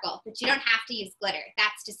sparkle, but you don't have to use glitter.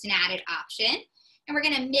 That's just an added option. And we're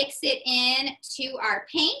gonna mix it in to our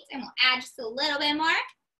paint, and we'll add just a little bit more.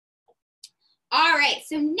 All right,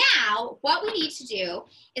 so now what we need to do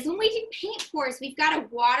is when we do paint pours, we've gotta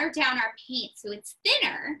water down our paint so it's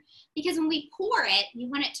thinner, because when we pour it, we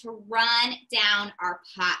want it to run down our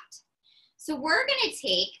pot. So we're gonna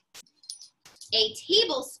take a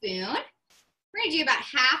tablespoon, we're gonna do about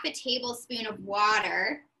half a tablespoon of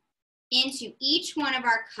water into each one of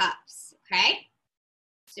our cups, okay?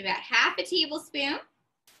 So about half a tablespoon.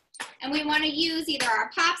 And we want to use either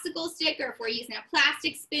our popsicle stick, or if we're using a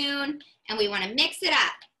plastic spoon, and we want to mix it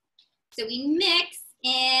up. So we mix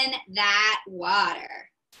in that water,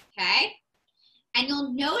 okay? And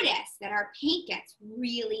you'll notice that our paint gets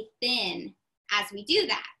really thin as we do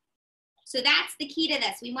that. So that's the key to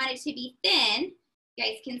this. We want it to be thin. You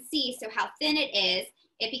guys can see so how thin it is.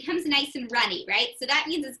 It becomes nice and runny, right? So that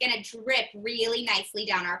means it's gonna drip really nicely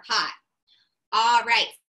down our pot. All right,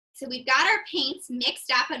 so we've got our paints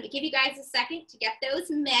mixed up. I'm gonna give you guys a second to get those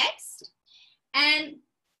mixed. And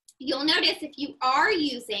you'll notice if you are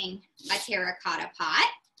using a terracotta pot,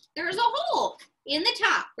 there's a hole in the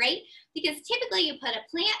top, right? Because typically you put a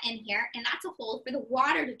plant in here, and that's a hole for the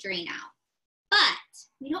water to drain out. But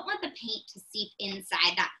we don't want the paint to seep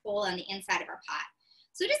inside that hole on the inside of our pot.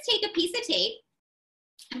 So just take a piece of tape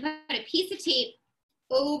and put a piece of tape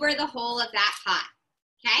over the hole of that pot,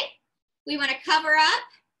 okay? We want to cover up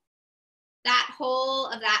that hole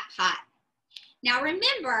of that pot. Now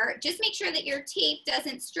remember, just make sure that your tape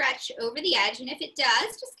doesn't stretch over the edge, and if it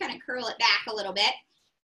does, just kind of curl it back a little bit.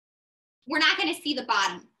 We're not going to see the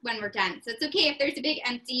bottom when we're done, so it's okay if there's a big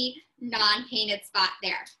empty, non-painted spot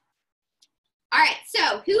there. All right,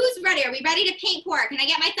 so who's ready? Are we ready to paint pour? Can I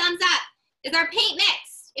get my thumbs up? Is our paint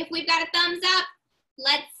mixed? If we've got a thumbs up,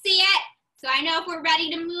 let's see it. So I know if we're ready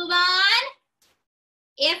to move on.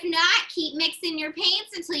 If not, keep mixing your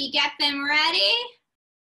paints until you get them ready.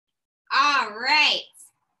 All right.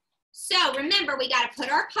 So remember, we got to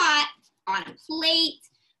put our pot on a plate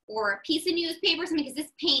or a piece of newspaper or something, because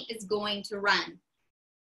this paint is going to run.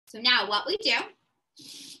 So now what we do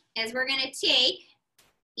is we're going to take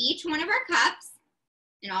each one of our cups,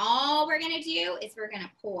 and all we're going to do is we're going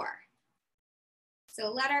to pour. So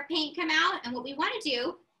let our paint come out, and what we want to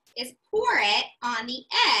do is pour it on the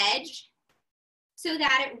edge so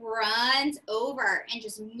that it runs over, and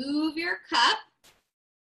just move your cup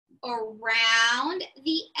around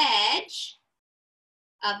the edge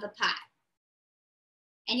of the pot.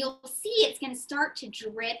 And you'll see it's going to start to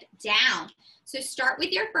drip down. So start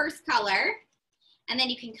with your first color, and then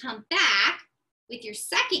you can come back with your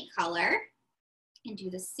second color and do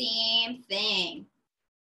the same thing.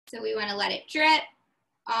 So we want to let it drip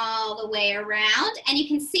all the way around, and you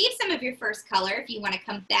can save some of your first color if you want to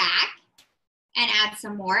come back and add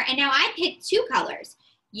some more. And now I picked 2 colors.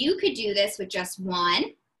 You could do this with just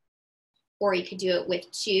 1, or you could do it with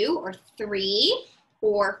 2 or 3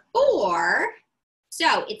 or 4.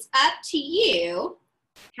 So it's up to you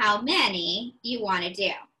how many you want to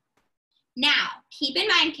do. Now, keep in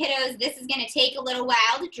mind, kiddos, this is going to take a little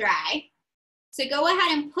while to dry. So go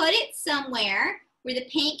ahead and put it somewhere where the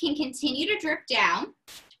paint can continue to drip down,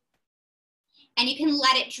 and you can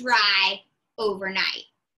let it dry overnight.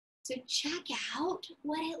 So check out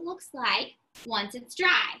what it looks like once it's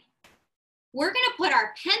dry. We're going to put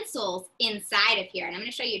our pencils inside of here, and I'm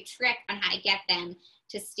going to show you a trick on how to get them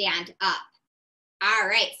to stand up. All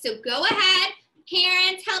right, so go ahead,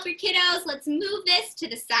 parents, help your kiddos. Let's move this to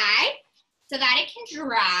the side so that it can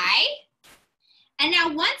dry. And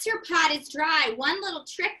now once your pot is dry, one little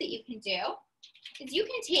trick that you can do is you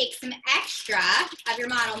can take some extra of your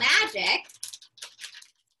Model Magic,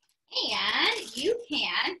 and you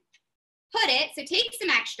can put it, so take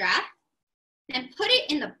some extra and put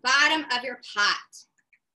it in the bottom of your pot.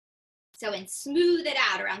 So, and smooth it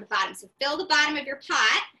out around the bottom. So fill the bottom of your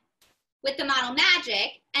pot with the Model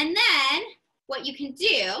Magic, and then what you can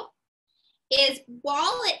do is,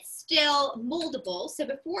 while it's still moldable, so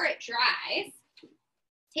before it dries,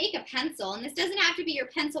 take a pencil, and this doesn't have to be your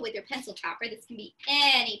pencil with your pencil topper, this can be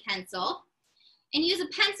any pencil, and use a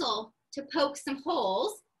pencil to poke some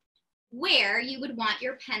holes where you would want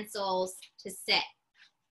your pencils to sit.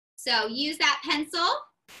 So use that pencil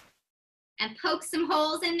and poke some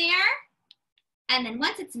holes in there, and then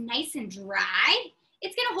once it's nice and dry,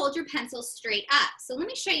 it's gonna hold your pencil straight up. So let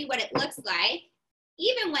me show you what it looks like.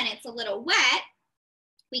 Even when it's a little wet,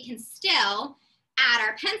 we can still add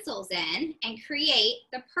our pencils in and create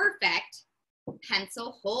the perfect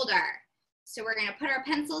pencil holder. So we're gonna put our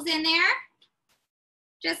pencils in there,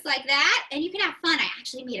 just like that, and you can have fun. I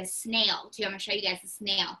actually made a snail too. I'm gonna show you guys the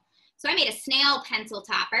snail. So I made a snail pencil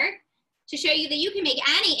topper to show you that you can make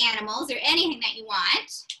any animals or anything that you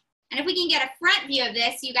want. And if we can get a front view of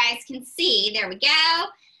this, you guys can see, there we go,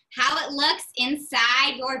 how it looks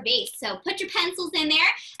inside your vase. So put your pencils in there,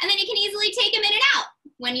 and then you can easily take them in and out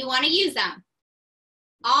when you wanna use them.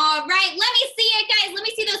 All right, let me see it, guys. Let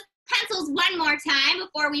me see those pencils one more time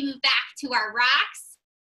before we move back to our rocks.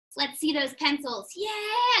 Let's see those pencils.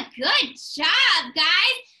 Yeah, good job,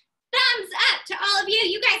 guys. Thumbs up to all of you.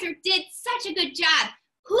 You guys did such a good job.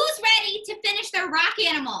 Who's ready to finish their rock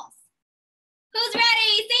animals? Who's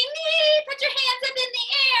ready? Say me. Put your hands up in the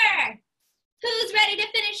air. Who's ready to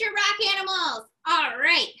finish your rock animals? All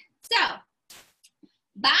right. So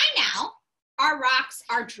by now, our rocks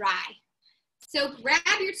are dry. So grab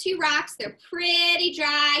your 2 rocks. They're pretty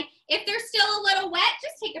dry. If they're still a little wet,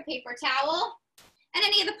 just take a paper towel. And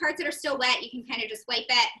any of the parts that are still wet, you can kind of just wipe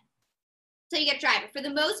it until you get dry. But for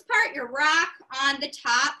the most part, your rock on the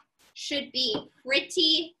top should be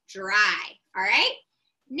pretty dry. All right?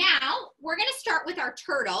 Now, we're going to start with our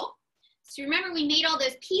turtle. So remember, we made all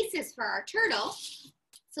those pieces for our turtle.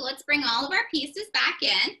 So let's bring all of our pieces back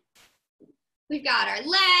in. We've got our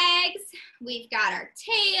legs. We've got our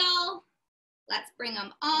tail. Let's bring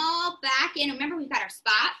them all back in. Remember, we've got our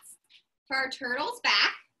spots for our turtle's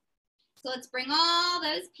back. So let's bring all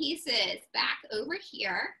those pieces back over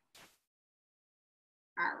here.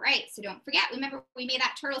 All right, so don't forget, remember we made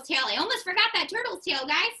that turtle's tail. I almost forgot that turtle's tail,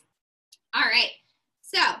 guys. All right,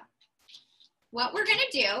 so what we're gonna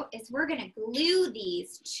do is we're gonna glue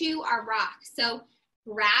these to our rock. So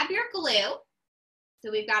grab your glue.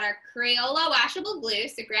 So we've got our Crayola washable glue,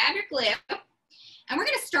 so grab your glue. And we're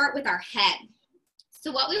gonna start with our head.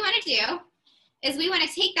 So what we wanna do is we wanna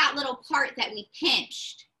take that little part that we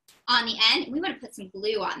pinched on the end, and we want to put some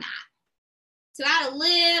glue on that. So add a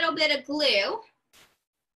little bit of glue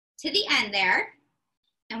to the end there.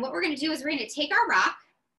 And what we're going to do is we're going to take our rock,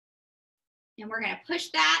 and we're going to push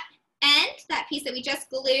that end, that piece that we just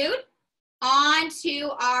glued, onto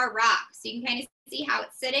our rock. So you can kind of see how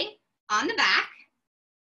it's sitting on the back.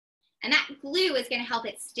 And that glue is going to help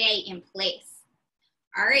it stay in place.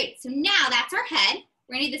 All right, so now that's our head.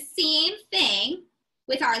 We're going to do the same thing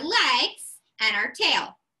with our legs and our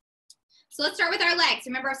tail. So let's start with our legs.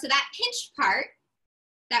 Remember, so that pinched part,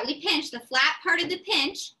 that we pinch, the flat part of the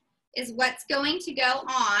pinch, is what's going to go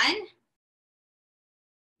on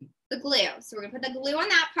the glue. So we're gonna put the glue on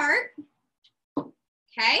that part,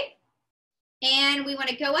 okay? And we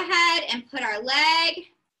wanna go ahead and put our leg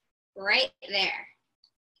right there,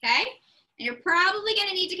 okay? And you're probably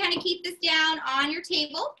gonna need to kind of keep this down on your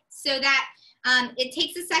table so that it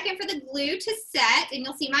takes a second for the glue to set, and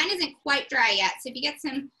you'll see mine isn't quite dry yet. So if you get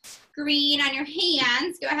some green on your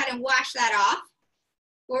hands, go ahead and wash that off.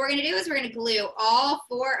 What we're gonna do is we're gonna glue all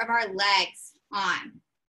 4 of our legs on.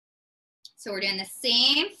 So we're doing the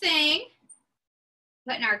same thing,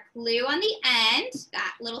 putting our glue on the end,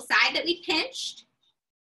 that little side that we pinched,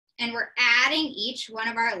 and we're adding each one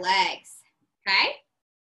of our legs, okay?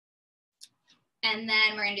 And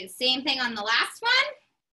then we're gonna do the same thing on the last one.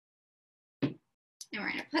 And we're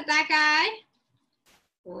gonna put that guy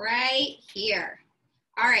right here.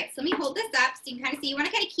 All right, so let me hold this up so you can kind of see. You wanna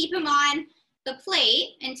kind of keep him on the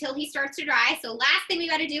plate until he starts to dry. So last thing we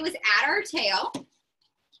gotta do is add our tail.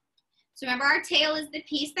 So remember, our tail is the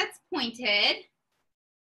piece that's pointed.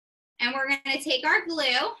 And we're gonna take our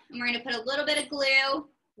glue and we're gonna put a little bit of glue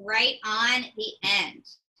right on the end,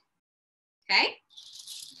 okay?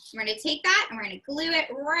 We're gonna take that and we're gonna glue it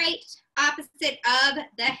right opposite of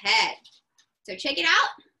the head. So check it out.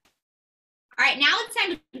 All right, now it's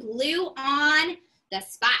time to glue on the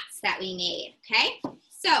spots that we made, okay?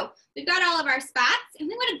 So we've got all of our spots and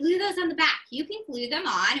we wanna glue those on the back. You can glue them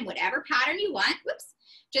on in whatever pattern you want. Whoops.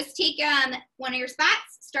 Just take one of your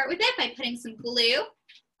spots, start with it by putting some glue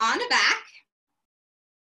on the back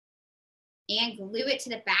and glue it to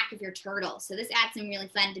the back of your turtle. So this adds some really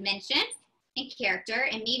fun dimension and character.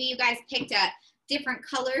 And maybe you guys picked a different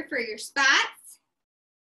color for your spots.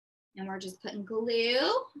 And we're just putting glue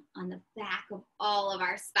on the back of all of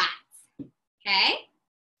our spots, okay?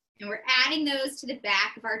 And we're adding those to the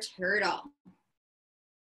back of our turtle.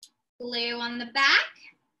 Glue on the back.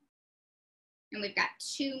 And we've got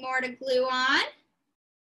 2 more to glue on.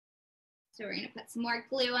 So we're gonna put some more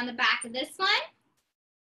glue on the back of this one.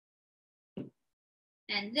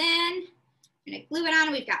 And then we're gonna glue it on,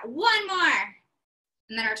 and we've got 1 more.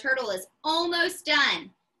 And then our turtle is almost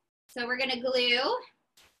done. So we're gonna glue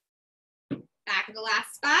back of the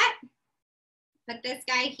last spot, put this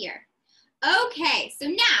guy here. Okay, so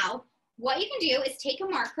now what you can do is take a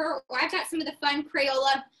marker, or I've got some of the fun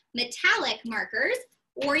Crayola metallic markers,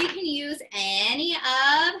 or you can use any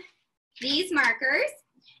of these markers,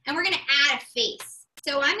 and we're gonna add a face.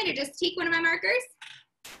 So I'm gonna just take one of my markers,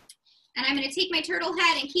 and I'm gonna take my turtle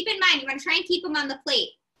head, and keep in mind, you wanna try and keep him on the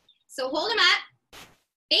plate. So hold him up,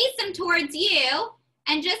 face him towards you,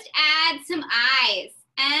 and just add some eyes,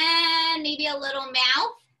 and maybe a little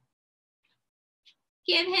mouth.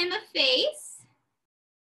 Give him a face,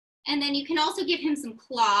 and then you can also give him some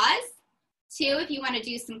claws, too, if you wanna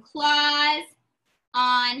do some claws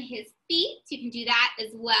on his feet. You can do that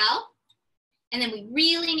as well. And then we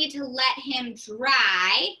really need to let him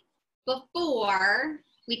dry before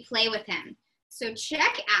we play with him. So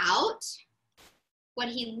check out what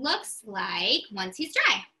he looks like once he's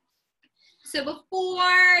dry. So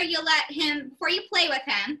before you play with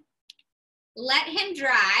him, let him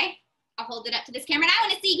dry. I'll hold it up to this camera, and I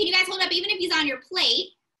wanna see, can you guys hold up even if he's on your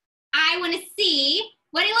plate? I wanna see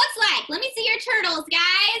what he looks like. Let me see your turtles,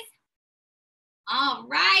 guys. All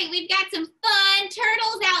right, we've got some fun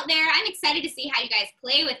turtles out there. I'm excited to see how you guys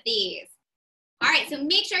play with these. All right, so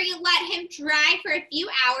make sure you let him dry for a few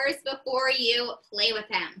hours before you play with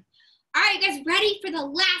him. All right, you guys, ready for the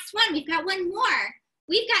last one? We've got one more.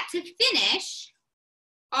 We've got to finish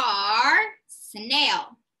our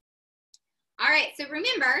snail. All right, so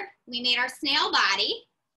remember, we made our snail body,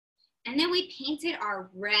 and then we painted our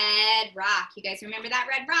red rock. You guys remember that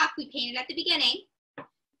red rock we painted at the beginning?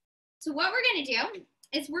 So what we're gonna do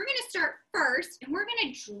is we're gonna start first, and we're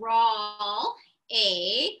gonna draw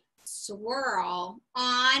a swirl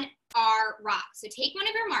on our rock. So take one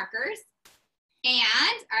of your markers,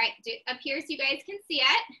 and all right, do it up here so you guys can see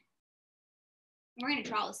it. And we're gonna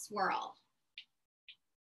draw a swirl.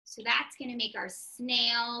 So that's gonna make our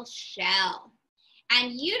snail shell.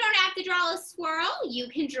 And you don't have to draw a swirl. You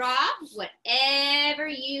can draw whatever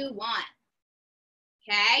you want.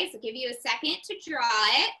 Okay, so give you a second to draw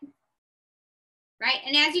it. Right,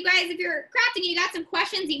 and as you guys, if you're crafting and you got some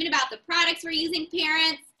questions even about the products we're using,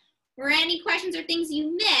 parents, or any questions or things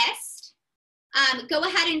you missed, go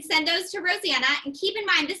ahead and send those to Rosanna. And keep in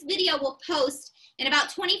mind, this video will post in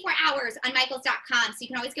about 24 hours on michaels.com, so you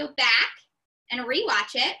can always go back and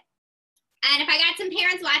rewatch it. And if I got some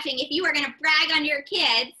parents watching, if you are gonna brag on your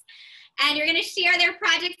kids and you're gonna share their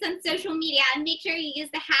projects on social media, make sure you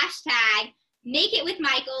use the hashtag Make It With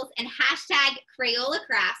Michaels, and hashtag Crayola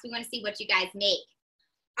Crafts. We want to see what you guys make.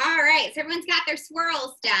 All right, so everyone's got their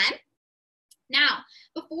swirls done. Now,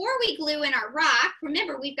 before we glue in our rock,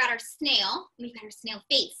 remember we've got our snail, and we've got our snail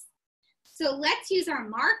face. So let's use our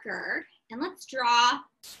marker, and let's draw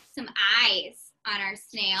some eyes on our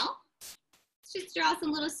snail. Let's just draw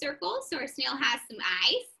some little circles so our snail has some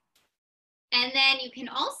eyes. And then you can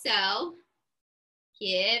also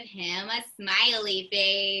give him a smiley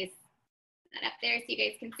face. Put that up there so you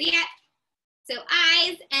guys can see it. So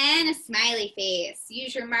eyes and a smiley face.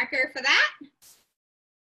 Use your marker for that.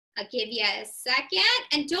 I'll give you a second.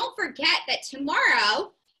 And don't forget that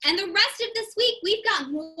tomorrow and the rest of this week, we've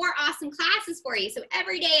got more awesome classes for you. So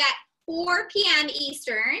every day at 4 p.m.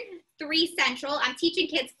 Eastern, 3 Central, I'm teaching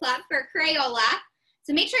Kids Club for Crayola.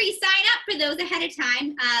 So make sure you sign up for those ahead of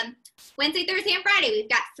time. Wednesday, Thursday, and Friday, we've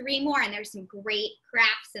got 3 more, and there's some great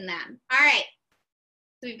crafts in them. All right,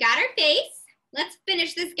 so we've got our face. Let's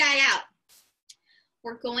finish this guy out.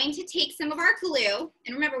 We're going to take some of our glue,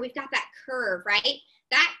 and remember, we've got that curve, right?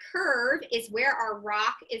 That curve is where our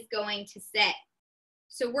rock is going to sit.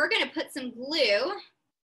 So we're going to put some glue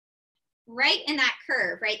right in that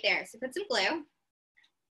curve right there. So put some glue.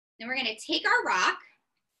 Then we're going to take our rock.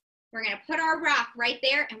 We're going to put our rock right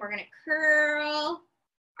there, and we're going to curl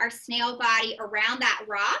our snail body around that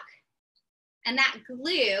rock. And that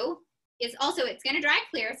glue is also, it's going to dry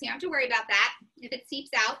clear, so you don't have to worry about that if it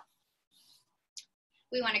seeps out.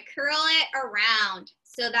 We want to curl it around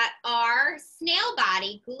so that our snail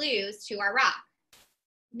body glues to our rock.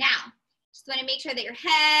 Now, just want to make sure that your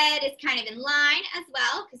head is kind of in line as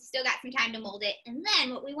well, because you still got some time to mold it. And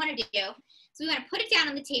then what we want to do is we want to put it down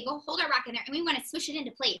on the table, hold our rock in there, and we want to smush it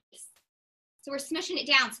into place. So we're smushing it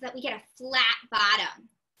down so that we get a flat bottom,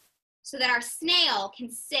 so that our snail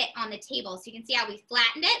can sit on the table. So you can see how we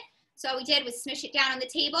flattened it. So all we did was smush it down on the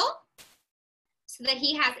table so that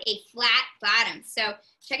he has a flat bottom. So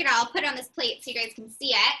check it out. I'll put it on this plate so you guys can see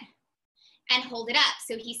it and hold it up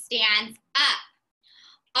so he stands up.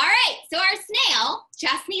 All right, so our snail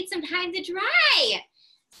just needs some time to dry.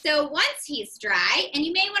 So once he's dry, and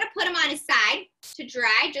you may want to put him on his side to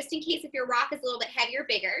dry, just in case if your rock is a little bit heavier or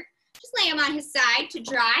bigger. Just lay him on his side to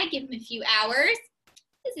dry, give him a few hours.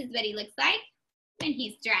 This is what he looks like when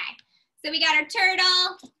he's dry. So we got our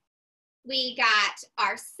turtle, we got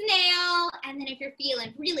our snail, and then if you're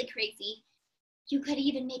feeling really crazy, you could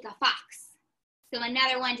even make a fox. So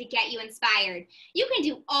another one to get you inspired. You can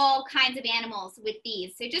do all kinds of animals with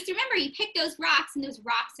these. So just remember, you pick those rocks, and those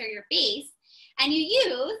rocks are your base, and you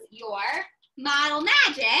use your model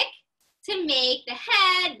magic to make the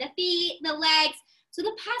head, the feet, the legs. So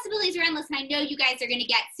the possibilities are endless, and I know you guys are gonna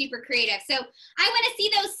get super creative. So I wanna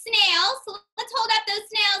see those snails. So let's hold up those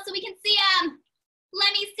snails so we can see them.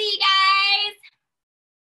 Let me see, guys.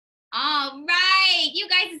 All right, you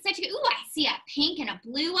guys, it's such a good, ooh, I see a pink and a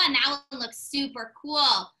blue one. That one looks super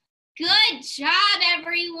cool. Good job,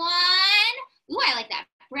 everyone. Ooh, I like that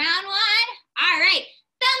brown one. All right,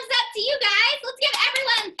 thumbs up to you guys. Let's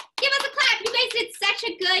give us a clap. You guys did such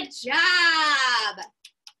a good job.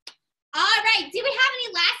 All right, do we have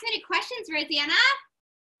any last minute questions, Rosanna?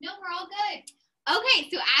 No, we're all good. Okay,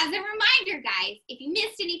 so as a reminder, guys, if you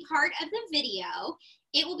missed any part of the video,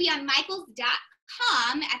 it will be on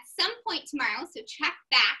michaels.com at some point tomorrow, so check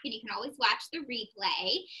back and you can always watch the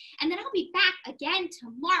replay. And then I'll be back again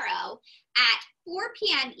tomorrow at 4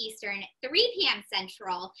 p.m. Eastern, 3 p.m.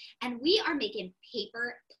 Central, and we are making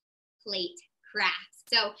paper plate crafts.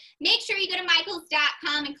 So make sure you go to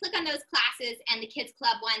michaels.com and click on those classes and the Kids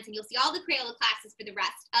Club ones, and you'll see all the Crayola classes for the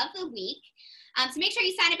rest of the week. So make sure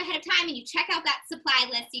you sign up ahead of time and you check out that supply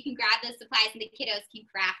list so you can grab those supplies and the kiddos can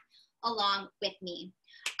craft along with me.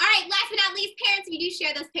 All right, last but not least, parents, if you do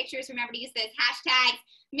share those pictures, remember to use those hashtags,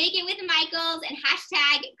 Make It With Michaels and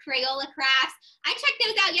hashtag Crayola Crafts. I checked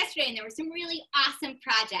those out yesterday and there were some really awesome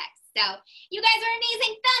projects. So you guys are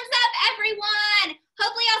amazing. Thumbs up, everyone.